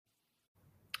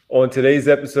On today's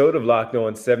episode of Locked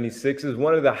On 76ers,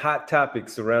 one of the hot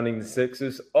topics surrounding the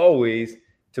Sixers, always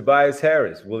Tobias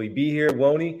Harris. Will he be here?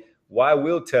 Won't he? Why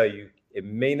will tell you it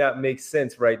may not make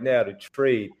sense right now to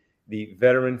trade the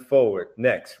veteran forward.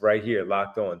 Next, right here,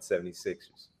 Locked On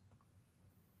 76ers.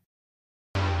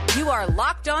 You are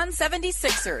Locked On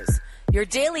 76ers, your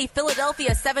daily Philadelphia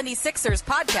 76ers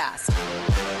podcast.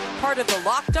 Part of the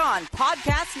Locked On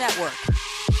Podcast Network,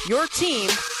 your team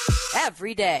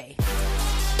every day.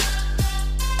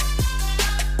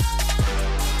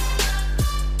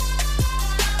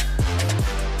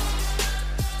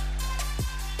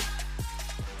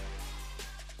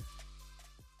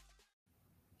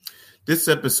 This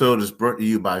episode is brought to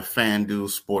you by FanDuel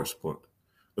Sportsbook,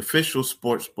 official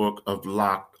sportsbook of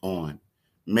Locked On.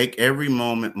 Make every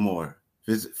moment more.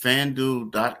 Visit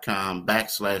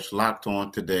FanDuel.com/Locked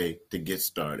On today to get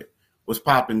started. What's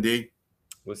poppin', D?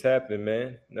 What's happening,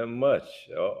 man? Not much.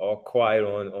 All quiet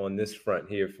on this front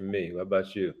here for me. What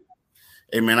about you?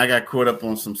 Hey, man, I got caught up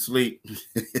on some sleep.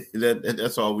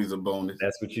 That's always a bonus.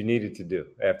 That's what you needed to do.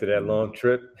 After that long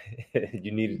trip,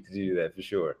 you needed to do that for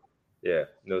sure. Yeah,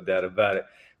 no doubt about it.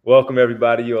 Welcome,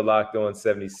 everybody. You're Locked On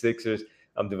 76ers.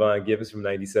 I'm Devon Gibbons from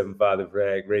 97.5 The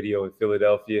Rag Radio in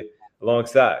Philadelphia,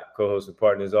 alongside co-host and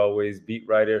partner, as always, beat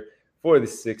writer for the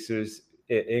Sixers,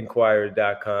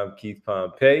 Inquirer.com, Keith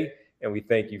Pompey. And we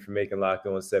thank you for making Locked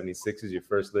On 76ers your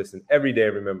first listen every day.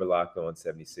 Remember, Locked On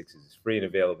 76ers is free and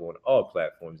available on all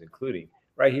platforms, including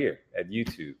right here at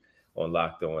YouTube on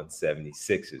Locked On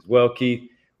 76ers. Well, Keith,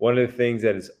 one of the things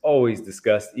that is always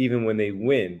discussed, even when they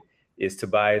win, is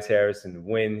Tobias Harris and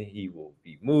when he will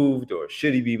be moved, or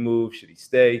should he be moved? Should he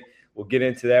stay? We'll get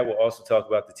into that. We'll also talk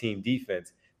about the team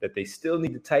defense that they still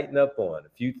need to tighten up on. A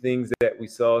few things that we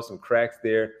saw, some cracks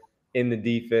there in the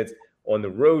defense on the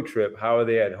road trip. How are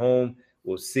they at home?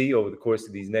 We'll see over the course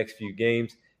of these next few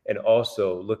games, and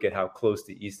also look at how close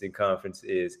the Eastern Conference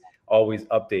is, always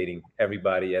updating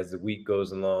everybody as the week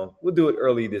goes along. We'll do it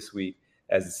early this week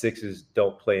as the Sixers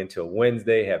don't play until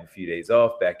Wednesday, have a few days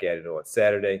off, back at it on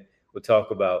Saturday. We'll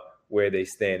talk about where they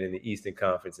stand in the Eastern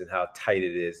Conference and how tight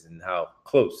it is and how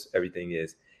close everything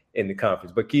is in the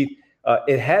conference. But, Keith,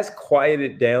 it has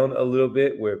quieted down a little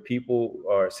bit where people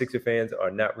or Sixer fans are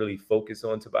not really focused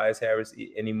on Tobias Harris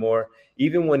anymore.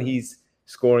 Even when he's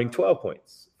scoring 12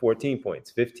 points, 14 points,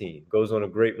 15, goes on a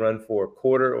great run for a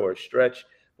quarter or a stretch,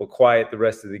 will quiet the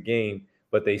rest of the game,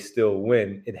 but they still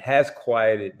win. It has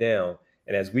quieted down.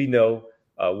 And as we know,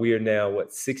 we are now,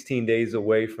 16 days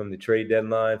away from the trade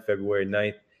deadline. February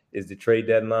 9th is the trade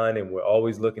deadline, and we're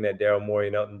always looking at Daryl Morey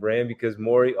and Elton Brand because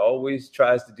Morey always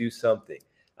tries to do something.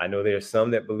 I know there are some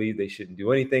that believe they shouldn't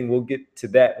do anything. We'll get to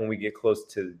that when we get close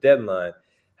to the deadline.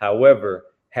 However,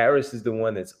 Harris is the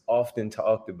one that's often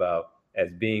talked about as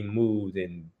being moved,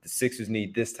 and the Sixers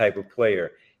need this type of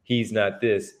player. He's not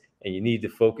this, and you need to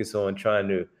focus on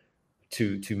trying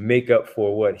to make up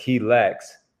for what he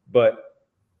lacks. But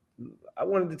I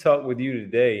wanted to talk with you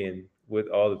today and with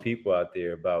all the people out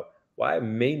there about why it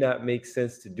may not make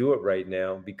sense to do it right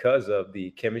now because of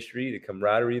the chemistry, the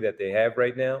camaraderie that they have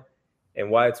right now, and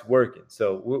why it's working.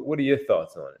 So what are your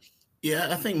thoughts on it? Yeah,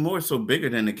 I think more so bigger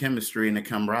than the chemistry and the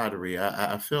camaraderie.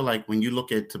 I feel like when you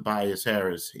look at Tobias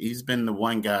Harris, he's been the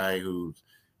one guy who's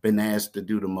been asked to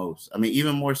do the most. I mean,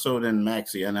 even more so than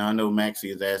Maxey. And I know Maxey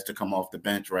is asked to come off the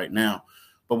bench right now.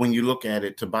 But when you look at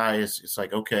it, Tobias, it's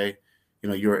like, okay,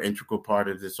 you're an integral part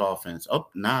of this offense. Oh,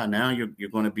 now you're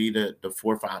going to be the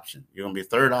fourth option. You're going to be a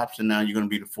third option. Now you're going to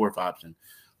be the fourth option.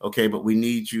 Okay, but we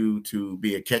need you to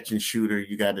be a catch and shooter.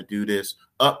 You got to do this.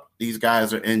 These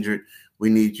guys are injured.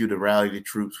 We need you to rally the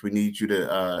troops. We need you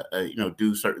to,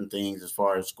 do certain things as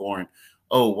far as scoring.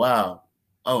 Oh, wow.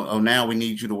 Oh, now we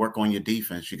need you to work on your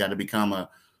defense. You got to become a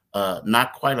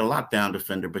not quite a lockdown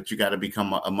defender, but you got to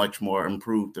become a much more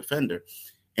improved defender.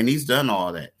 And he's done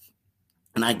all that.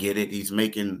 And I get it. He's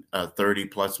making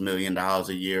 $30+ million a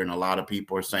year. And a lot of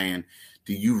people are saying,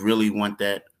 do you really want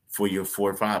that for your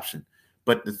fourth option?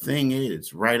 But the thing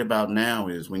is, right about now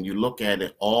is when you look at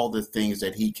it, all the things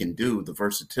that he can do, the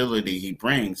versatility he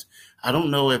brings, I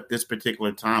don't know if this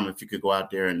particular time, if you could go out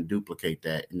there and duplicate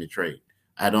that in the trade.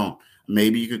 I don't.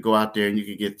 Maybe you could go out there and you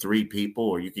could get 3 people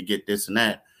or you could get this and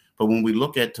that. But when we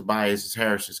look at Tobias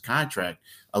Harris's contract,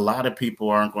 a lot of people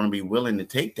aren't going to be willing to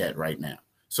take that right now.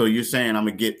 So you're saying I'm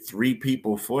going to get 3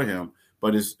 people for him,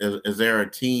 but is there a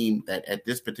team that at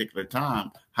this particular time,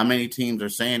 how many teams are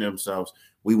saying to themselves,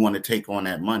 we want to take on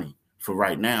that money for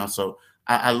right now? So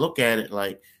I look at it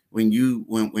like when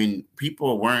people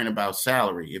are worrying about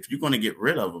salary, if you're going to get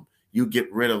rid of them, you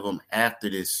get rid of them after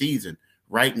this season.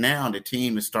 Right now, the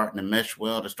team is starting to mesh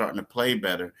well. They're starting to play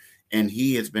better, and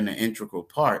he has been an integral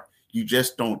part. you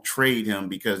just don't trade him,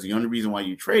 because the only reason why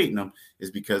you trading him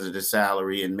is because of the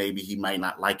salary, and maybe he might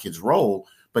not like his role.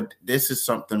 But this is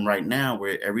something right now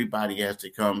where everybody has to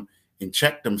come and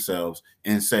check themselves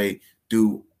and say,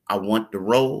 do I want the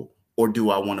role, or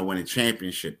do I want to win a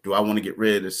championship? Do I want to get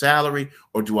rid of the salary,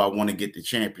 or do I want to get the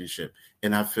championship?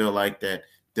 And I feel like that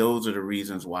those are the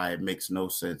reasons why it makes no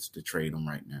sense to trade him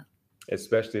right now.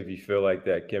 Especially if you feel like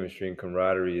that chemistry and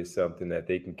camaraderie is something that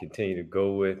they can continue to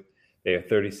go with. They have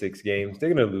 36 games.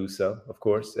 They're going to lose some, of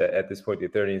course. At this point, they're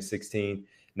 30-16.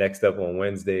 Next up on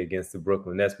Wednesday against the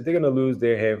Brooklyn Nets. But they're going to lose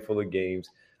their handful of games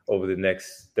over the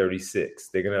next 36.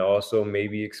 They're going to also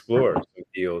maybe explore some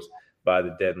deals by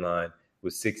the deadline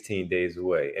with 16 days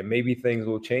away. And maybe things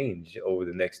will change over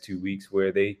the next 2 weeks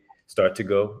where they start to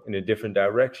go in a different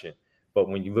direction. But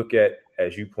when you look at,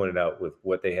 as you pointed out, with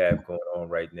what they have going on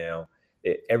right now,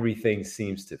 everything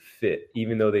seems to fit,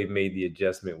 even though they've made the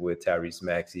adjustment with Tyrese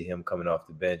Maxey, him coming off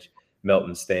the bench,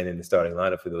 Melton staying in the starting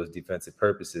lineup for those defensive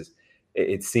purposes.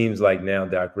 It seems like now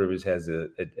Doc Rivers has a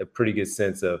pretty good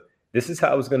sense of this is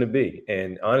how it's going to be.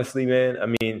 And honestly, man,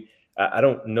 I mean, I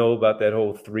don't know about that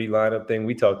whole 3 lineup thing.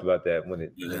 We talked about that when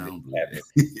it happened.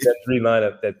 That 3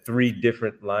 lineup, that 3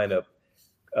 different lineup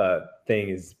thing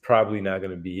is probably not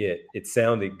going to be it. It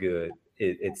sounded good.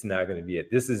 It's not going to be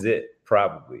it. This is it,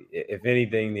 probably. If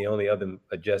anything, the only other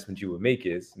adjustment you would make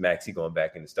is Maxey going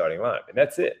back in the starting lineup, and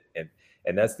that's it.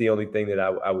 And that's the only thing that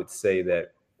I would say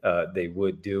that they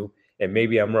would do. And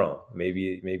maybe I'm wrong.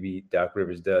 Maybe Doc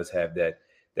Rivers does have that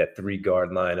 3-guard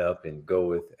lineup and go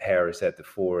with Harris at the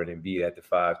 4 and Embiid at the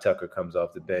 5. Tucker comes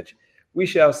off the bench. We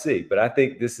shall see. But I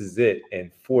think this is it.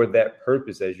 And for that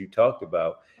purpose, as you talked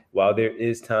about, while there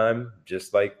is time,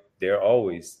 just like there are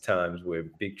always times where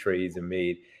big trades are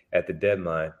made at the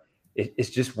deadline,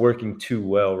 it's just working too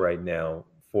well right now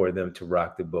for them to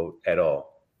rock the boat at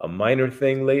all. A minor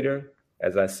thing later,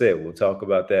 as I said, we'll talk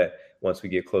about that once we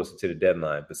get closer to the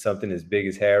deadline. But something as big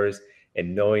as Harris,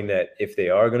 and knowing that if they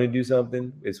are going to do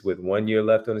something, it's with 1 year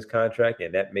left on his contract,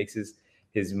 and that makes his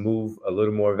move a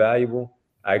little more valuable,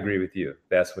 I agree with you.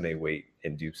 That's when they wait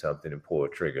and do something and pull a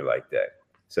trigger like that.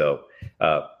 So,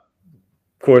 of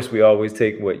course, we always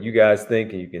take what you guys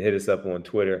think, and you can hit us up on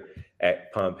Twitter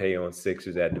at Pompeo on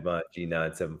Sixers, at Devon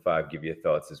G975. Give your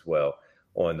thoughts as well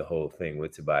on the whole thing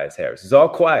with Tobias Harris. It's all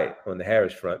quiet on the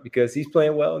Harris front because he's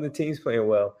playing well and the team's playing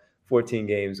well. 14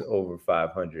 games over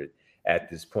 500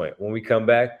 at this point. When we come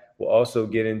back, we'll also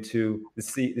get into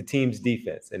the team's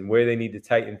defense and where they need to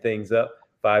tighten things up.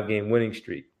 5-game winning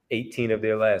streak. 18 of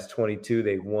their last 22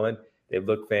 they've won. They've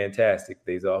looked fantastic.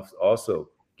 They've also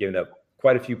given up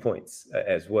quite a few points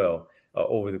as well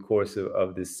over the course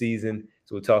of this season.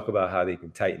 So we'll talk about how they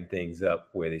can tighten things up,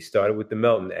 where they started with the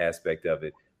Melton aspect of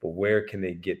it, but where can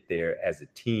they get there as a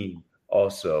team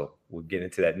also? We'll get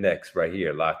into that next right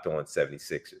here, Locked On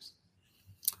 76ers.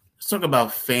 Let's talk about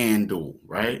FanDuel,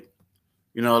 right?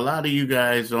 You know, a lot of you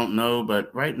guys don't know, but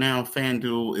right now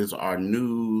FanDuel is our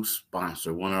new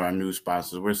sponsor, one of our new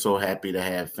sponsors. We're so happy to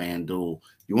have FanDuel.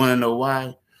 You want to know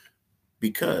why?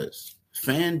 Because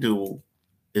FanDuel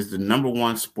is the number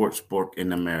 1 sports book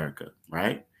in America,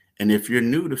 right? And if you're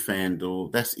new to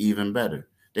FanDuel, that's even better.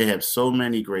 They have so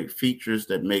many great features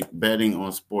that make betting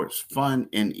on sports fun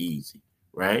and easy,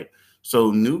 right?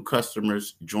 So new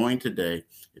customers join today.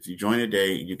 If you join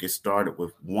today, you get started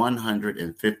with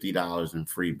 $150 in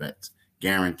free bets,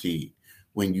 guaranteed,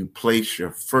 when you place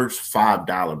your first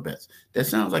 $5 bets. That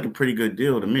sounds like a pretty good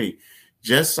deal to me.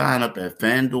 Just sign up at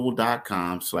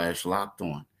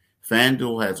FanDuel.com/lockedon.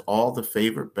 FanDuel has all the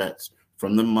favorite bets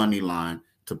from the money line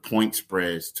to point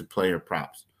spreads to player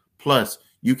props. Plus,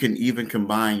 you can even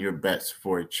combine your bets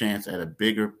for a chance at a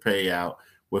bigger payout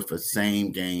with a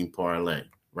same game parlay,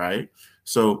 right?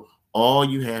 So all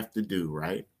you have to do,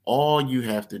 right? All you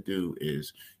have to do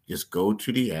is just go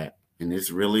to the app, and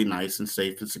it's really nice and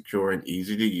safe and secure and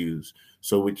easy to use.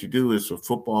 So what you do is, for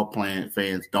football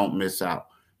fans, don't miss out.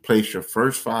 Place your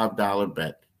first $5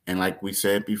 bet, and like we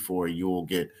said before, you will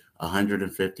get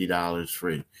 $150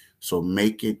 free. So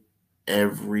make it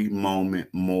every moment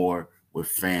more with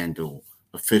FanDuel,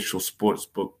 official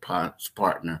sportsbook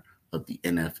partner of the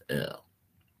NFL.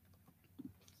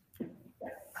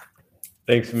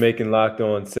 Thanks for making Locked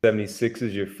On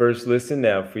 76ers your first listen.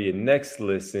 Now, for your next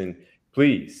listen,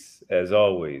 please, as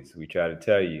always, we try to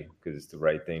tell you, because it's the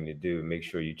right thing to do, make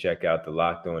sure you check out the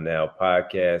Locked On Now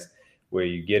podcast, where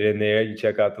you get in there, you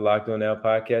check out the Locked On Now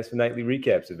podcast for nightly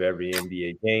recaps of every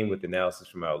NBA game with analysis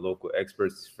from our local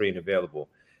experts. It's free and available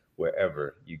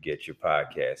wherever you get your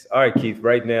podcasts. All right, Keith,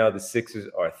 right now the Sixers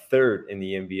are 3rd in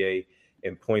the NBA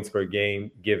in points per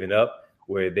game given up,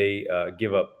 where they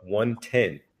give up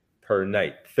 110 per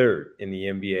night, third in the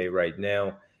NBA right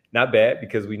now. Not bad,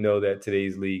 because we know that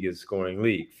today's league is a scoring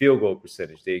league. Field goal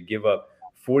percentage, they give up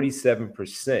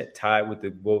 47%, tied with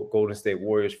the Golden State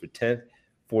Warriors for 10th,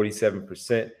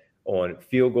 47% on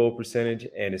field goal percentage.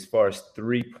 And as far as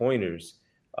three-pointers,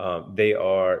 they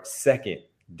are second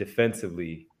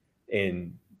defensively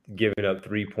in giving up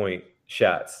three-point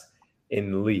shots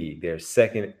in the league. They're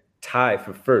second, tied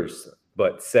for first,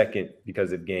 but second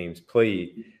because of games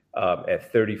played,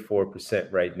 at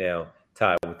 34% right now,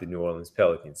 tied with the New Orleans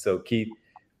Pelicans. So, Keith,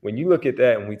 when you look at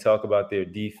that and we talk about their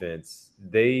defense,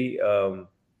 they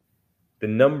the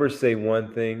numbers say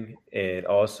one thing, and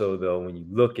also, though, when you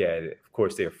look at it, of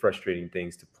course, there are frustrating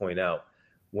things to point out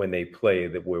when they play,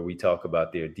 that where we talk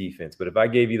about their defense. But if I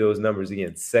gave you those numbers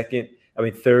again,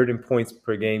 third in points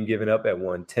per game given up at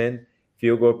 110,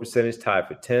 field goal percentage tied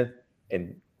for 10th,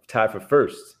 and tied for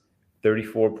first,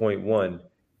 34.1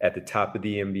 at the top of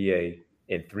the NBA,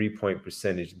 and 3-point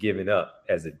percentage given up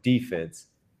as a defense.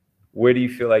 Where do you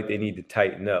feel like they need to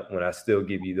tighten up when I still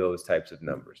give you those types of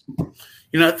numbers?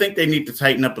 I think they need to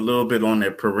tighten up a little bit on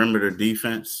their perimeter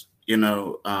defense,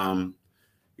 but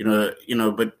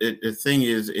the thing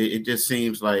is, it just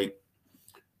seems like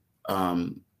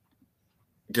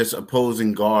just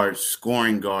opposing guards,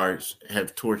 scoring guards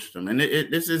have torched them. And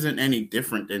this isn't any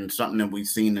different than something that we've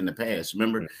seen in the past.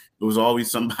 Remember, it was always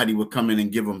somebody would come in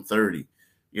and give them 30.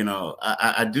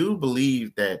 I do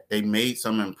believe that they made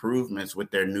some improvements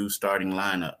with their new starting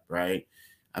lineup, right?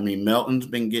 I mean, Melton's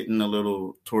been getting a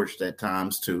little torched at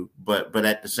times too, but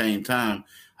at the same time,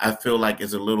 I feel like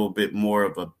it's a little bit more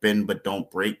of a bend but don't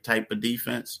break type of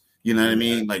defense. You know what I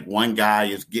mean? Like, one guy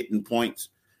is getting points,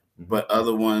 but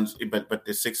other ones, but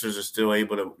the Sixers are still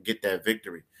able to get that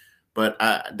victory. But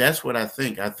that's what I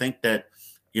think. I think that,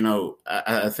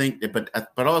 I think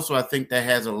that, but also I think that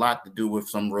has a lot to do with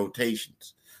some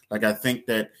rotations. Like, I think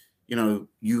that,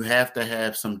 you have to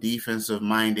have some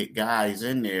defensive-minded guys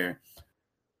in there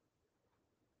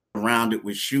around it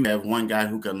with shoot. Have one guy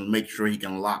who can make sure he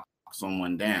can lock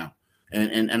someone down.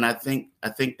 And I think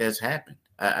that's happened.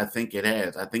 I think it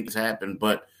has. I think it's happened.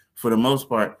 But for the most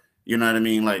part, you know what I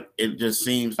mean? Like, it just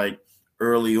seems like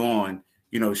early on,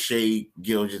 Shai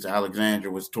Gilgeous-Alexander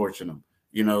was torching him.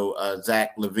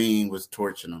 Zach LaVine was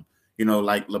torching him.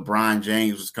 Like LeBron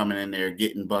James was coming in there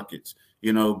getting buckets.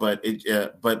 But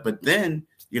then,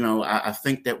 I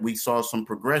think that we saw some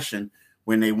progression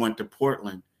when they went to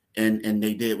Portland and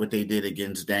they did what they did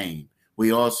against Dame.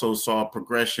 We also saw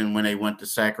progression when they went to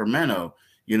Sacramento.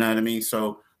 You know what I mean?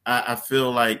 So I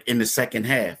feel like in the second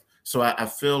half. So I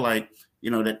feel like,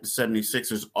 that the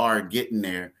 76ers are getting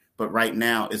there. But right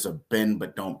now it's a bend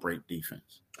but don't break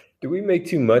defense. Do we make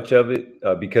too much of it?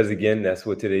 Because, again, that's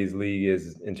what today's league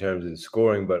is in terms of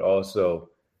scoring, but also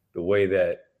the way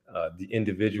that the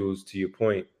individuals, to your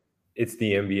point, it's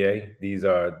the NBA. These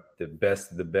are the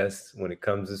best of the best when it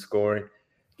comes to scoring.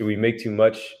 Do we make too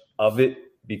much of it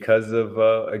because of,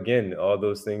 again, all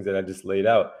those things that I just laid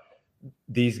out?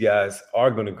 These guys are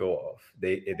going to go off.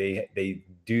 They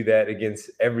do that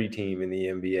against every team in the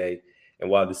NBA. And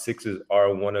while the Sixers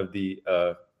are one of the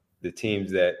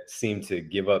teams that seem to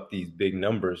give up these big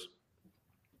numbers,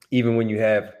 even when you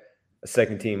have a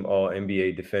second-team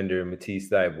All-NBA defender, Matisse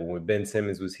Thybulle, when Ben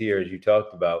Simmons was here, as you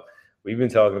talked about, we've been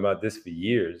talking about this for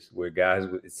years, where guys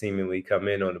would seemingly come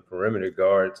in on the perimeter,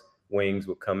 guards, wings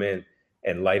would come in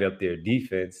and light up their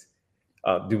defense.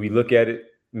 Do we look at it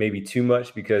maybe too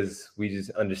much because we just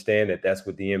understand that that's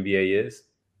what the NBA is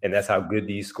and that's how good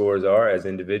these scorers are as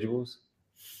individuals?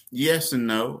 Yes and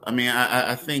no. I mean,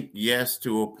 I think yes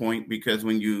to a point, because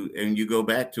when you go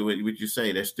back to it, what you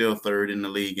say, they're still third in the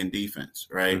league in defense,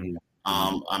 right? Mm-hmm.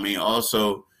 I mean,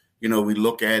 also, we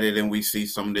look at it and we see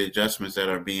some of the adjustments that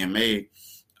are being made.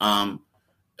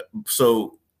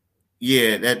 So,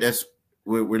 yeah, that's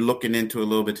we're looking into a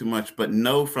little bit too much. But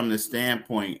no, from the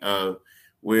standpoint of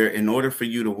where in order for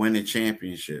you to win a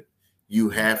championship, you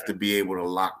have to be able to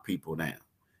lock people down.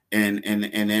 And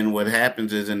then what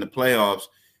happens is in the playoffs,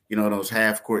 those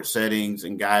half court settings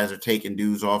and guys are taking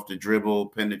dudes off the dribble,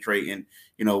 penetrating,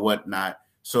 whatnot.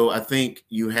 So I think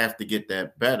you have to get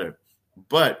that better.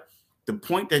 But the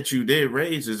point that you did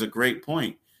raise is a great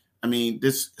point. I mean,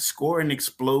 this scoring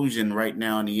explosion right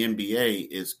now in the NBA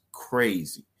is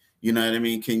crazy. You know what I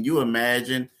mean? Can you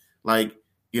imagine, like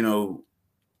we're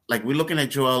looking at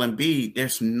Joel Embiid,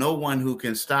 there's no one who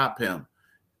can stop him.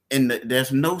 And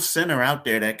there's no center out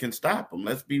there that can stop him.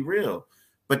 Let's be real.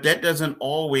 But that doesn't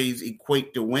always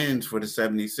equate to wins for the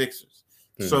 76ers.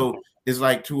 Mm-hmm. So it's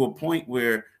like to a point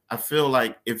where I feel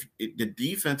like if the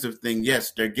defensive thing,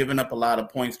 yes, they're giving up a lot of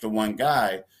points to one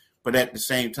guy, but at the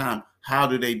same time, how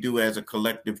do they do as a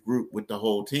collective group with the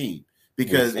whole team?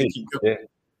 Because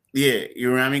you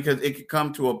know what I mean? Because it could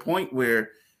come to a point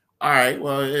where, all right,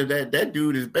 well, that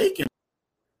dude is baking.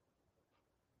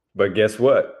 But guess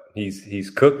what? He's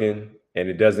cooking, and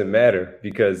it doesn't matter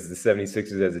because the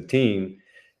 76ers as a team,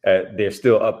 they're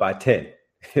still up by 10.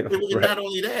 Right. Not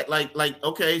only that, like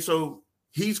okay, so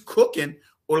he's cooking,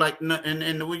 or like,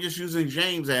 and we're just using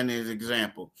James as an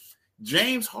example.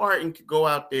 James Harden could go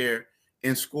out there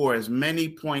and score as many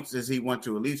points as he wants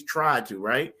to, at least try to,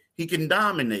 right? He can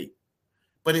dominate.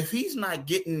 But if he's not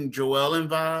getting Joel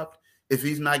involved, if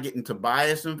he's not getting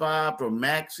Tobias involved, or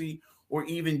Maxey, or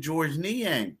even George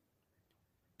Niang,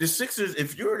 the Sixers,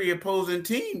 if you're the opposing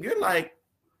team, you're like,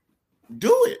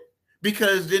 do it.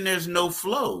 Because then there's no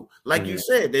flow. Like you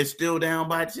said, they're still down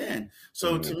by 10.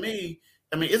 So to me,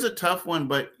 I mean, it's a tough one,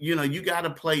 but, you know, you got to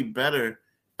play better.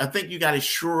 I think you got to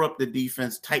shore up the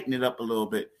defense, tighten it up a little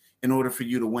bit in order for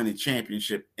you to win a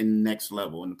championship in the next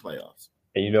level in the playoffs.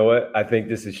 And you know what? I think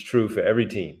this is true for every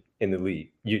team in the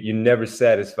league. You're never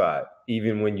satisfied,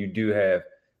 even when you do have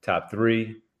top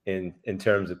 3 in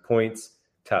terms of points,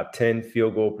 top 10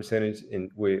 field goal percentage,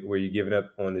 and where you're giving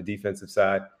up on the defensive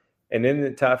side. And then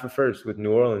the tie for first with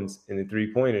New Orleans in the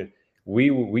three-pointer.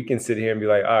 We can sit here and be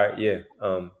like, all right, yeah,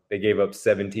 they gave up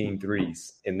 17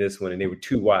 threes in this one, and they were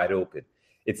too wide open.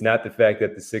 It's not the fact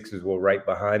that the Sixers were right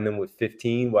behind them with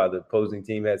 15 while the opposing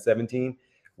team had 17.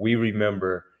 We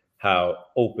remember how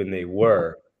open they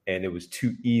were, and it was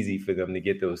too easy for them to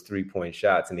get those three-point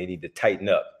shots, and they need to tighten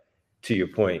up, to your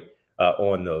point,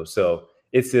 on those. So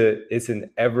it's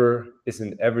an ever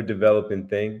developing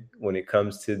thing when it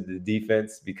comes to the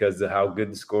defense because of how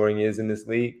good the scoring is in this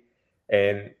league.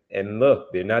 And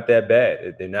look, they're not that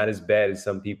bad. They're not as bad as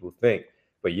some people think.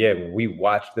 But yeah, when we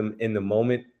watch them in the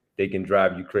moment, they can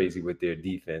drive you crazy with their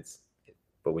defense.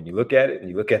 But when you look at it and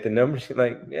you look at the numbers, you're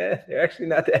like, yeah, they're actually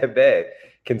not that bad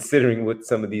considering what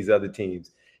some of these other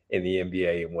teams in the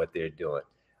NBA and what they're doing.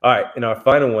 All right, and our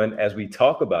final one, as we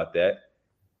talk about that,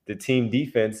 the team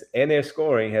defense and their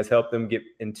scoring has helped them get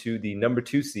into the number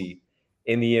 2 seed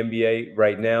in the NBA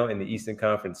right now in the Eastern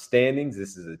Conference standings.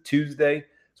 This is a Tuesday,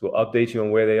 so we'll update you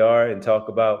on where they are and talk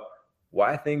about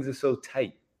why things are so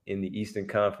tight in the Eastern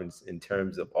Conference in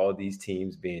terms of all these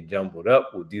teams being jumbled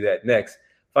up. We'll do that next.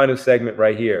 Final segment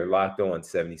right here, Locked On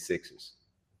 76ers.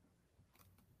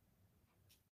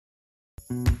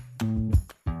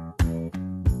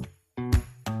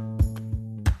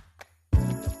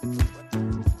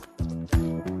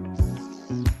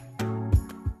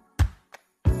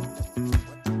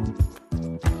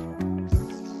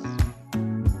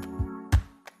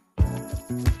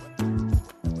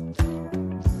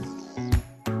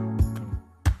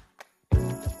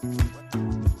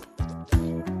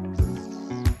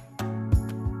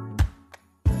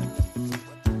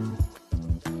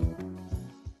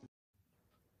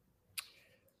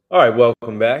 All right,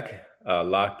 welcome back.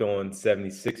 Locked On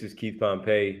 76ers, Keith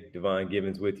Pompey, Devon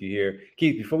Gibbons with you here.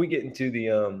 Keith, before we get into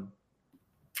the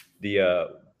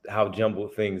how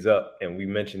jumbled things up, and we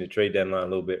mentioned the trade deadline a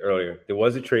little bit earlier, there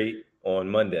was a trade on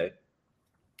Monday.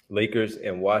 Lakers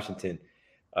and Washington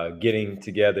getting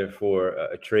together for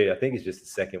a trade. I think it's just the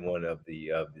second one of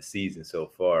the season so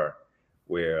far,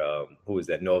 where who is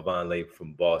that? Noah Vonleh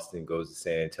from Boston goes to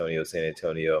San Antonio. San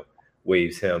Antonio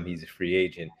waives him. He's a free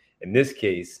agent. In this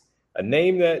case, a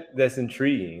name that's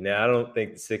intriguing. Now, I don't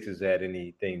think the Sixers had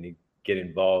anything to get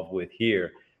involved with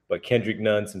here, but Kendrick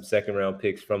Nunn, some second-round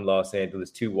picks from Los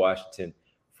Angeles to Washington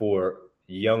for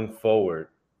young forward.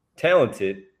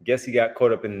 Talented. Guess he got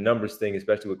caught up in the numbers thing,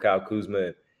 especially with Kyle Kuzma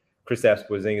and Kristaps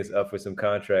Porzingis up for some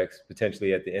contracts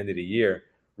potentially at the end of the year.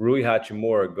 Rui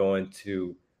Hachimura going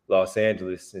to Los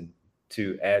Angeles and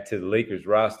to add to the Lakers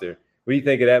roster. What do you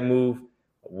think of that move?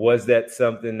 Was that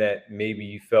something that maybe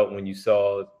you felt when you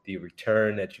saw the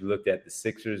return that you looked at the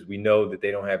Sixers? We know that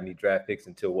they don't have any draft picks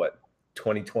until,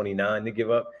 2029 to give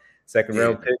up?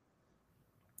 Second-round pick?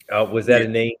 Was that a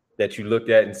name that you looked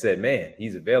at and said, man,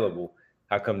 he's available?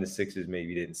 How come the Sixers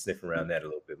maybe didn't sniff around that a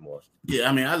little bit more? Yeah,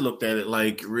 I mean, I looked at it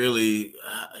like really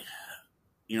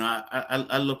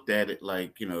I looked at it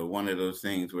like, one of those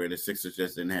things where the Sixers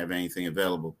just didn't have anything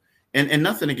available. And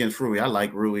nothing against Rui. I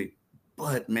like Rui.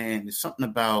 But, man, there's something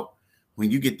about when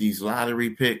you get these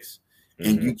lottery picks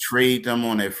and you trade them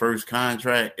on their first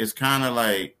contract, it's kind of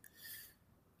like,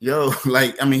 he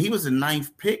was a 9th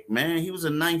pick, man. He was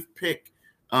a 9th pick,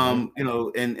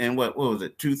 and what was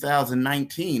it,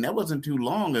 2019? That wasn't too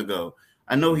long ago.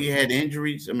 I know he had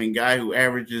injuries. I mean, guy who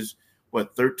averages,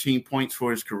 13 points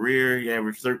for his career. He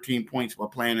averaged 13 points while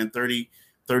playing in 30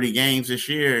 games this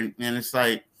year. And it's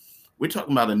like, we're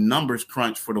talking about a numbers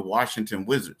crunch for the Washington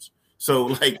Wizards. So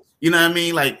like, you know what I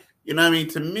mean? Like, you know what I mean?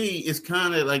 To me, it's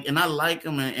kind of like, and I like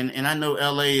him, and I know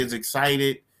LA is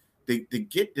excited to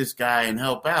get this guy and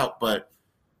help out. But,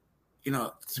 you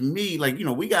know, to me, like, you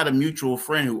know, we got a mutual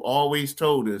friend who always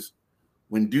told us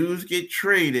when dudes get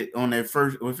traded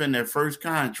within their first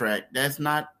contract, that's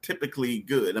not typically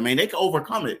good. I mean, they can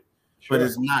overcome it, sure,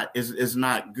 but it's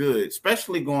not good,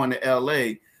 especially going to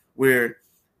LA where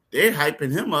they're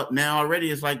hyping him up now already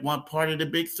as like one part of the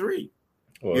big three.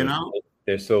 Well, you know,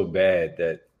 they're so bad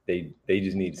that they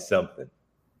just need something.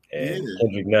 And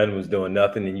Kendrick Nunn was doing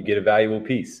nothing, and you get a valuable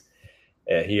piece.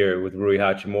 Here with Rui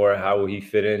Hachimura, how will he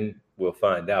fit in? We'll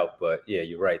find out. But yeah,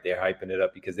 you're right. They're hyping it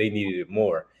up because they needed it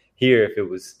more. Here, if it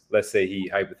was, let's say he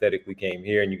hypothetically came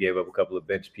here and you gave up a couple of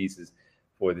bench pieces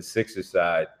for the Sixers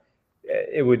side,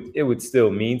 it would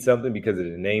still mean something because of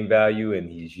the name value, and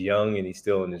he's young and he's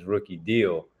still in his rookie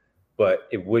deal. But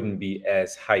it wouldn't be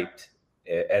as hyped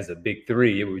as a big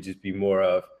three. It would just be more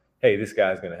of, hey, this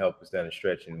guy's going to help us down the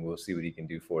stretch, and we'll see what he can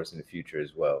do for us in the future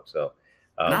as well. So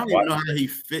I don't even know how he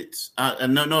fits.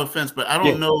 No offense, but I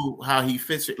don't know how he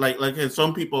fits it. Like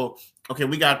some people, okay,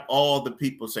 we got all the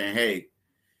people saying, hey,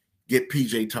 get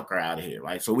PJ Tucker out of here,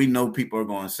 right? So we know people are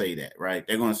going to say that, right?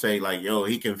 They're going to say like, yo,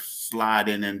 he can slide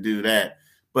in and do that.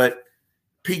 But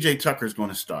PJ Tucker's going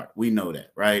to start. We know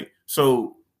that, right?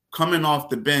 So coming off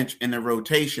the bench in the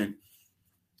rotation,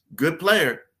 good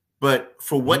player, but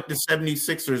for what the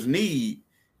 76ers need,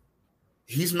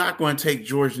 he's not going to take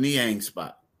George Niang's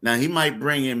spot. Now, he might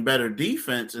bring in better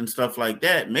defense and stuff like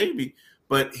that, maybe,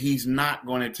 but he's not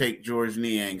going to take George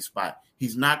Niang's spot.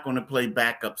 He's not going to play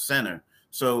backup center.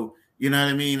 So, you know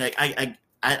what I mean? Like,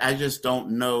 I just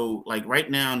don't know. Like, right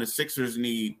now, the Sixers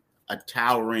need a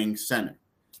towering center.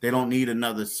 They don't need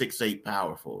another 6'8"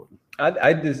 power forward.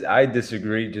 I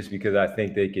disagree just because I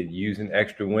think they could use an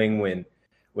extra wing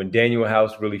when Daniel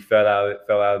House really fell out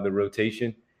of the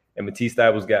rotation, and Matisse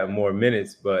Thybulle got more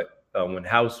minutes. But when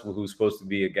House, who's supposed to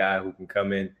be a guy who can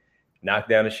come in, knock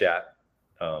down a shot,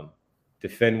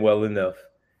 defend well enough,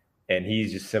 and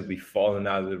he's just simply falling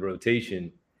out of the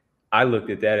rotation, I looked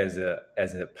at that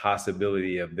as a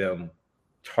possibility of them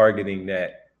targeting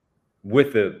that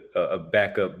with a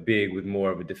backup big with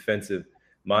more of a defensive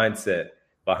mindset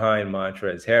behind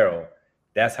Montrezl Harrell.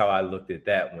 That's how I looked at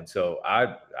that one. So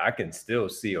I can still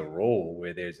see a role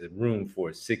where there's a room for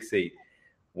a 6'8"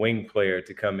 wing player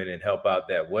to come in and help out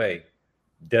that way.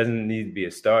 Doesn't need to be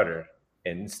a starter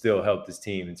and still help this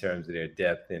team in terms of their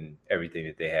depth and everything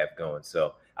that they have going.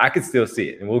 So I could still see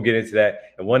it, and we'll get into that.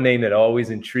 And one name that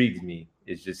always intrigues me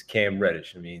is just Cam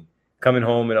Reddish. I mean, coming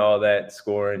home and all that,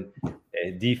 scoring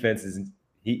and defense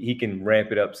he can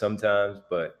ramp it up sometimes,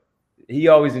 but he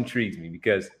always intrigues me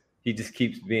because he just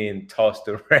keeps being tossed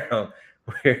around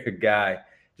where a guy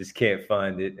just can't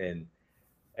find it. And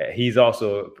he's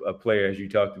also a player, as you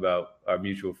talked about, our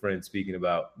mutual friend speaking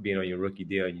about being on your rookie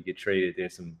deal and you get traded.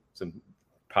 There's some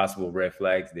possible red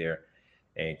flags there.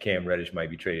 And Cam Reddish might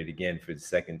be traded again for the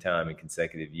second time in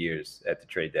consecutive years at the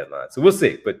trade deadline. So we'll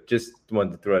see. But just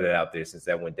wanted to throw that out there since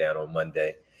that went down on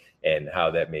Monday and how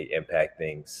that may impact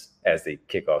things as they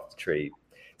kick off the trade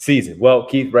season. Well,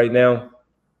 Keith, right now,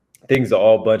 things are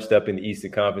all bunched up in the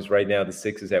Eastern Conference. Right now, the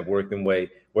Sixers have worked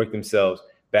themselves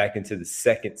back into the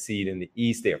second seed in the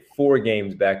East. They are 4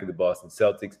 games back of the Boston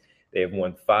Celtics. They have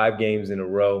won 5 games in a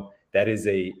row. That is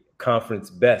a conference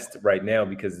best right now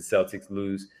because the Celtics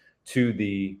lose to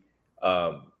the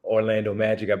Orlando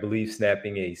Magic, I believe,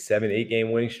 snapping a 7-8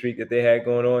 game winning streak that they had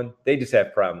going on. They just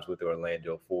have problems with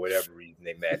Orlando for whatever reason.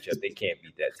 They match up. They can't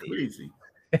beat that team. Crazy.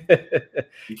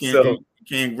 You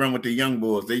can't run with the young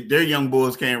boys. Their young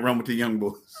boys can't run with the young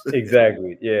boys.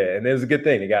 Exactly. Yeah. And it was a good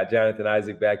thing. They got Jonathan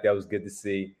Isaac back. That was good to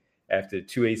see after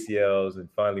 2 ACLs and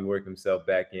finally work himself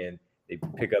back in. They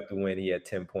pick up the win. He had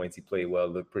 10 points. He played well,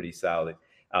 looked pretty solid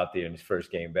out there in his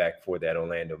first game back for that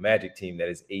Orlando Magic team that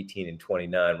is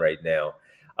 18-29 right now.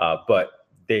 But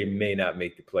they may not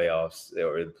make the playoffs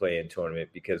or the play-in tournament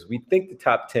because we think the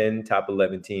top 10, top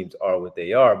 11 teams are what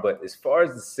they are. But as far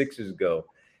as the Sixers go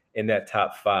in that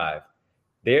top 5,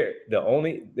 there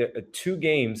are 2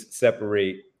 games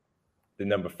separate the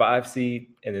number 5 seed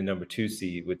and the number 2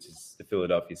 seed, which is the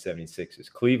Philadelphia 76ers.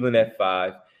 Cleveland at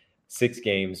 5. 6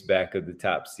 games back of the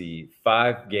top seed.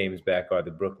 5 games back are the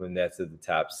Brooklyn Nets of the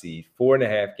top seed.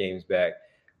 4.5 games back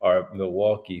are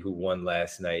Milwaukee, who won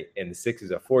last night. And the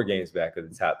Sixers are 4 games back of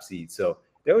the top seed. So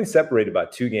they only separated by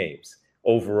 2 games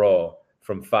overall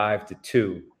from 5 to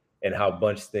 2 and how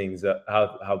bunched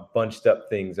up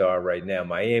things are right now.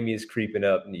 Miami is creeping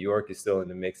up. New York is still in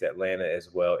the mix. Atlanta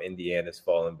as well. Indiana's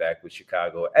falling back with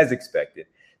Chicago as expected.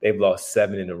 They've lost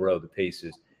 7 in a row, the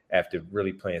Pacers, after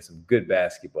really playing some good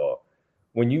basketball.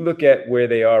 when you look at where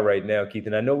they are right now, Keith,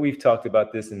 and I know we've talked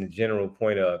about this in the general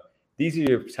point of these are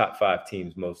your top 5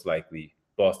 teams most likely: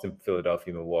 Boston,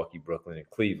 Philadelphia, Milwaukee, Brooklyn, and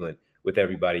Cleveland, with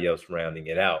everybody else rounding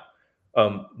it out.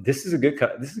 This is a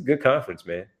good conference,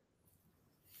 man.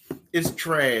 It's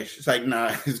trash. It's like,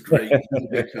 nah, it's great.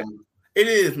 It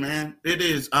is, man. It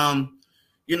is.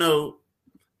 You know,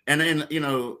 and then, you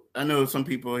know, I know some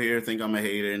people here think I'm a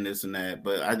hater and this and that,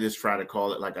 but I just try to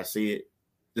call it like I see it.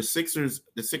 The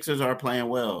Sixers are playing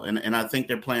well, and I think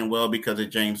they're playing well because of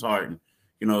James Harden.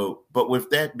 You know, but with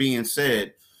that being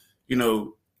said, you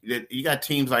know, you got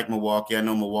teams like Milwaukee. I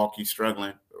know Milwaukee's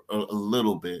struggling a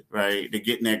little bit, right? They're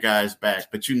getting their guys back,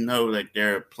 but you know that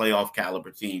they're a playoff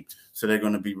caliber team, so they're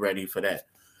going to be ready for that.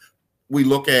 We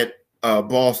look at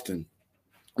Boston.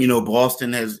 You know,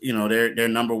 Boston has, you know, they're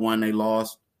number one. They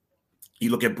lost.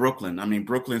 You look at Brooklyn. I mean,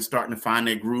 Brooklyn's starting to find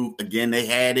their groove again. They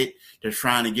had it. They're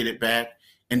trying to get it back.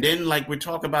 And then, like you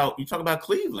talk about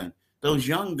Cleveland, those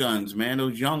young guns, man,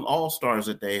 those young all-stars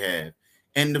that they have.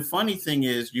 And the funny thing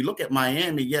is, you look at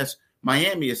Miami. Yes,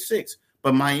 Miami is 6,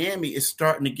 but Miami is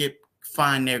starting to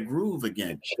find their groove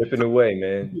again. Chipping away,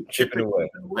 man. Chipping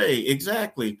away.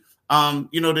 Exactly.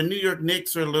 You know, the New York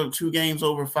Knicks are a little 2 games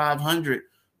over 500,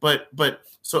 but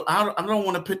so I don't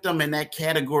want to put them in that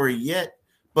category yet.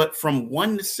 But from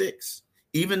 1 to 6,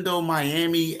 even though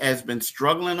Miami has been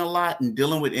struggling a lot and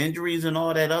dealing with injuries and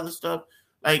all that other stuff,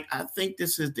 like, I think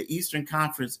the Eastern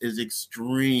Conference is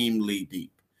extremely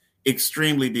deep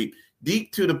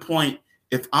to the point,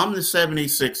 if I'm the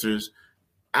 76ers,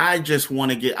 I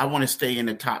want to stay in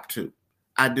the top 2.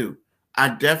 I do.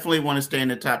 I definitely want to stay in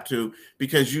the top 2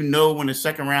 because, you know, when the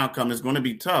second round comes, it's going to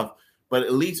be tough, but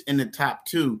at least in the top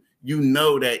 2, you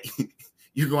know that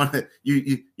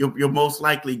you'll most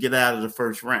likely get out of the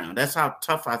first round. That's how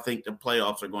tough I think the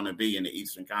playoffs are going to be in the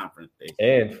Eastern Conference.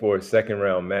 And for a second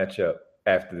round matchup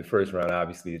after the first round,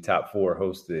 obviously the top 4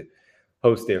 host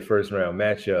their first round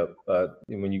matchup.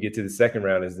 And when you get to the second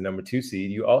round as the number 2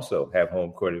 seed, you also have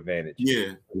home court advantage.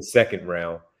 Yeah, the second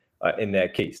round in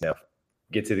that case. Now,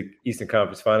 get to the Eastern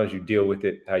Conference Finals, you deal with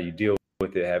it how you deal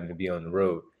with it having to be on the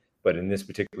road. But in this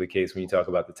particular case, when you talk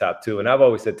about the top 2, and I've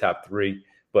always said top 3,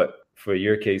 but for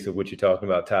your case of what you're talking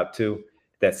about, top 2,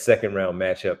 that second round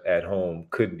matchup at home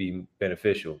could be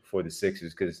beneficial for the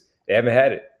Sixers because they haven't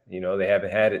had it. You know, they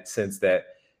haven't had it since that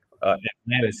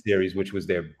Atlanta series, which was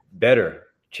their better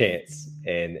chance.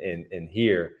 And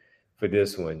here for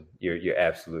this one, you're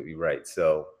absolutely right.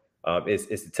 So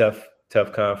it's a tough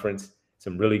conference.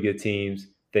 Some really good teams.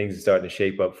 Things are starting to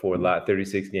shape up for a lot.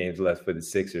 36 games left for the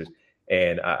Sixers.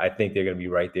 And I think they're going to be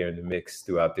right there in the mix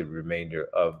throughout the remainder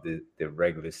of the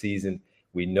regular season.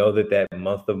 We know that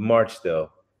month of March,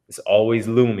 though, is always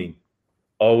looming.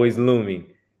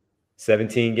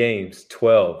 17 games,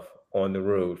 12 on the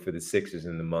road for the Sixers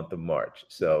in the month of March.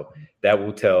 So that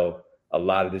will tell a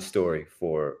lot of the story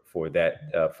for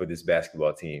this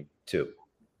basketball team, too.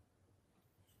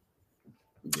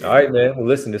 Yeah. All right, man. Well,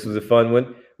 listen, this was a fun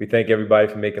one. We thank everybody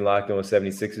for making Locked On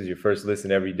 76ers your first listen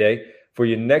every day. For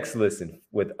your next listen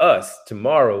with us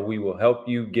tomorrow, we will help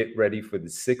you get ready for the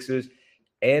Sixers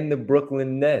and the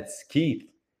Brooklyn Nets. Keith,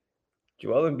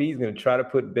 Joel Embiid is going to try to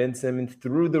put Ben Simmons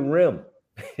through the rim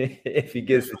if he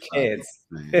gets a chance.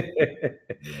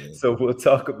 So we'll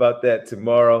talk about that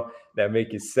tomorrow. Now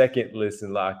make your second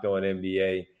listen Locked On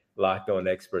NBA. Locked On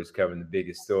experts covering the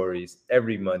biggest stories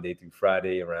every Monday through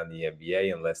Friday around the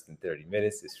NBA in less than 30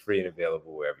 minutes. It's free and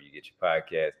available wherever you get your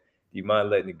podcast. Do you mind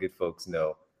letting the good folks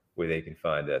know where they can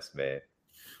find us, man?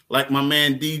 Like my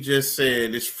man D just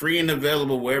said, it's free and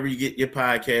available wherever you get your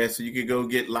podcast. So you can go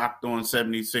get Locked On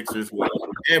 76ers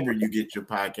wherever you get your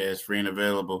podcast, free and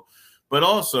available. But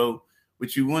also,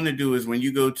 what you want to do is when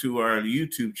you go to our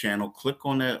YouTube channel, click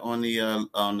on the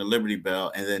Liberty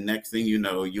Bell, and then next thing you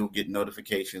know, you'll get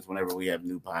notifications whenever we have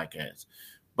new podcasts.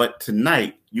 But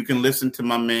tonight, you can listen to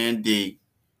my man D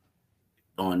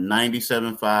on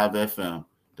 97.5 FM,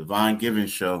 Divine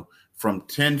Givens Show, from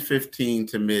 10:15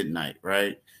 to midnight,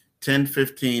 right?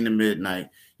 10:15 to midnight.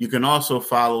 You can also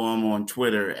follow him on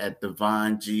Twitter at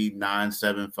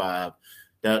DivineG975.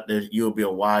 That you'll be a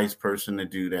wise person to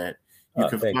do that.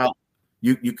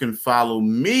 You can follow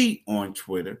me on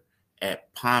Twitter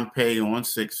at Pompey on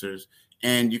Sixers,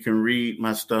 and you can read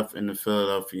my stuff in the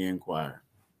Philadelphia Inquirer.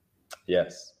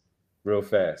 Yes, real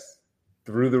fast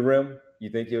through the rim. You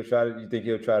think he'll try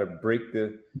to break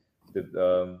the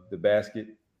basket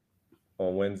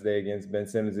on Wednesday against Ben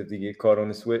Simmons if he get caught on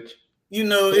the switch? You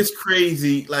know, it's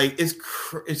crazy. Like it's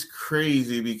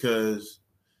crazy because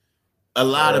a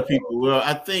lot of people will.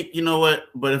 I think, you know what?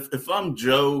 But if I'm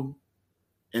Joe,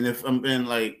 and if I'm being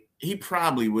like, he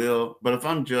probably will. But if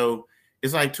I'm Joe,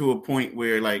 it's like to a point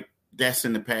where like that's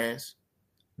in the past.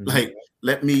 Like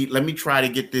let me try to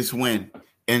get this win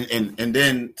and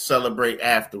then celebrate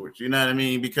afterwards. You know what I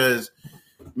mean? Because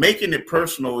making it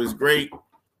personal is great,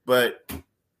 but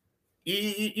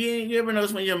you ever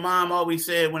notice when your mom always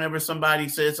said whenever somebody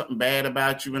said something bad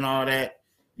about you and all that,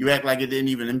 you act like it didn't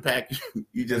even impact you.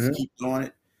 You just keep doing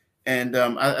it. And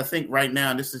I think right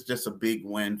now this is just a big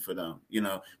win for them, you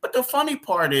know. But the funny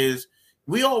part is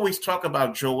we always talk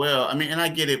about Joel. I mean, and I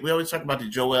get it. We always talk about the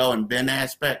Joel and Ben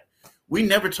aspect. We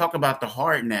never talk about the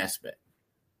Harden aspect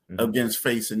against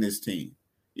facing this team.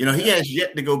 You know, he has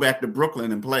yet to go back to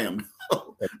Brooklyn and play him.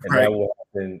 And that will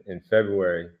happen in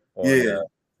February on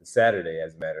Saturday,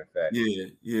 as a matter of fact.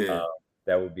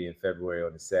 That will be in February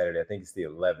on the Saturday. I think it's the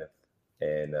 11th.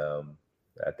 And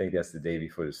I think that's the day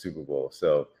before the Super Bowl.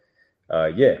 So,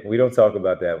 we don't talk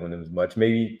about that one as much.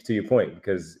 Maybe to your point,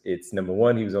 because it's number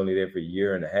one, he was only there for a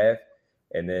year and a half.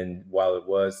 And then while it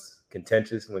was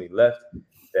contentious when he left,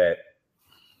 that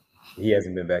he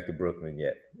hasn't been back to Brooklyn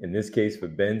yet. In this case, for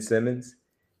Ben Simmons,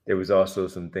 there was also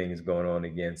some things going on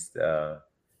against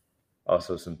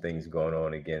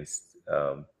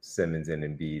Simmons and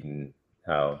Embiid and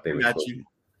how they were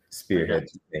spearhead.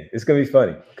 It's going to be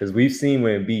funny because we've seen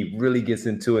when Embiid really gets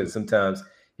into it. Sometimes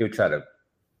he'll try to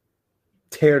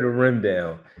tear the rim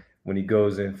down when he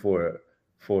goes in for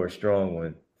a strong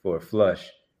one, for a flush.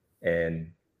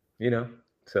 And,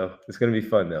 so it's going to be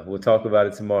fun, though. We'll talk about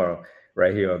it tomorrow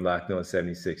right here on Locked On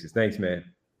 76ers. Thanks, man.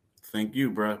 Thank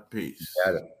you, bro. Peace.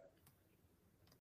 Got it.